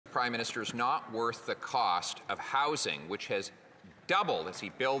Prime Minister is not worth the cost of housing, which has doubled as he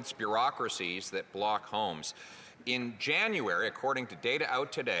builds bureaucracies that block homes. In January, according to data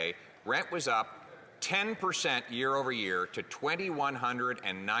out today, rent was up 10% year over year to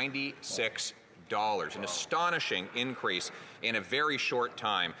 $2,196. An astonishing increase in a very short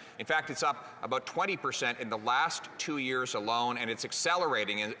time. In fact, it's up about 20% in the last 2 years alone, and it's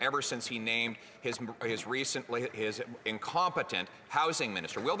accelerating ever since he named his incompetent housing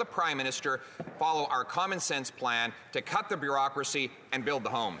minister. Will the Prime Minister follow our common sense plan to cut the bureaucracy and build the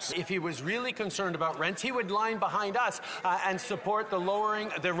homes? If he was really concerned about rents, he would line behind us and support the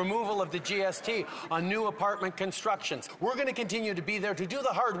removal of the GST on new apartment constructions. We're going to continue to be there to do the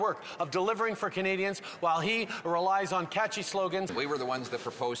hard work of delivering for Canadians while he relies on catchy slogans. We were the ones that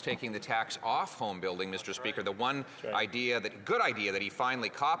proposed taking the tax off home building, Mr. Speaker. The one good idea that he finally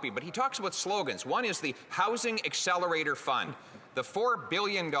copied, but he talks about slogans. One is the Housing Accelerator Fund, the $4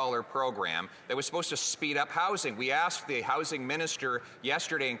 billion program that was supposed to speed up housing. We asked the housing minister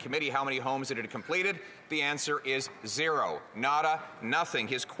yesterday in committee how many homes it had completed. The answer is zero, nada, nothing.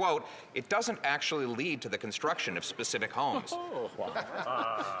 His quote, "It doesn't actually lead to the construction of specific homes."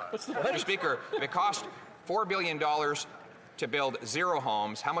 Mr. Speaker, if it cost $4 billion to build 0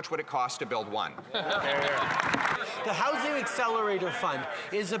 homes, how much would it cost to build 1? The Housing Accelerator Fund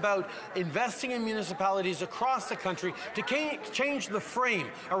is about investing in municipalities across the country to change the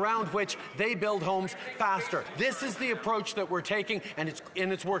frame around which they build homes faster. This is the approach that we're taking, and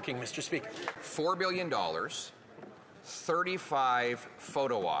it's working, Mr. Speaker. $4 billion, 35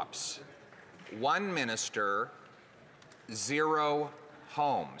 photo ops, 1 minister, 0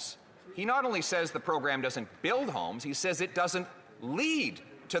 homes. He not only says the program doesn't build homes, he says it doesn't lead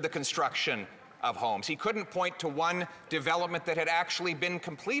to the construction of homes. He couldn't point to one development that had actually been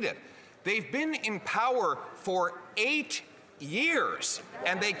completed. They've been in power for 8 years,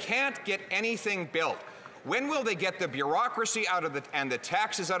 and they can't get anything built. When will they get the bureaucracy out of and the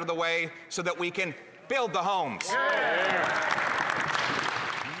taxes out of the way so that we can build the homes?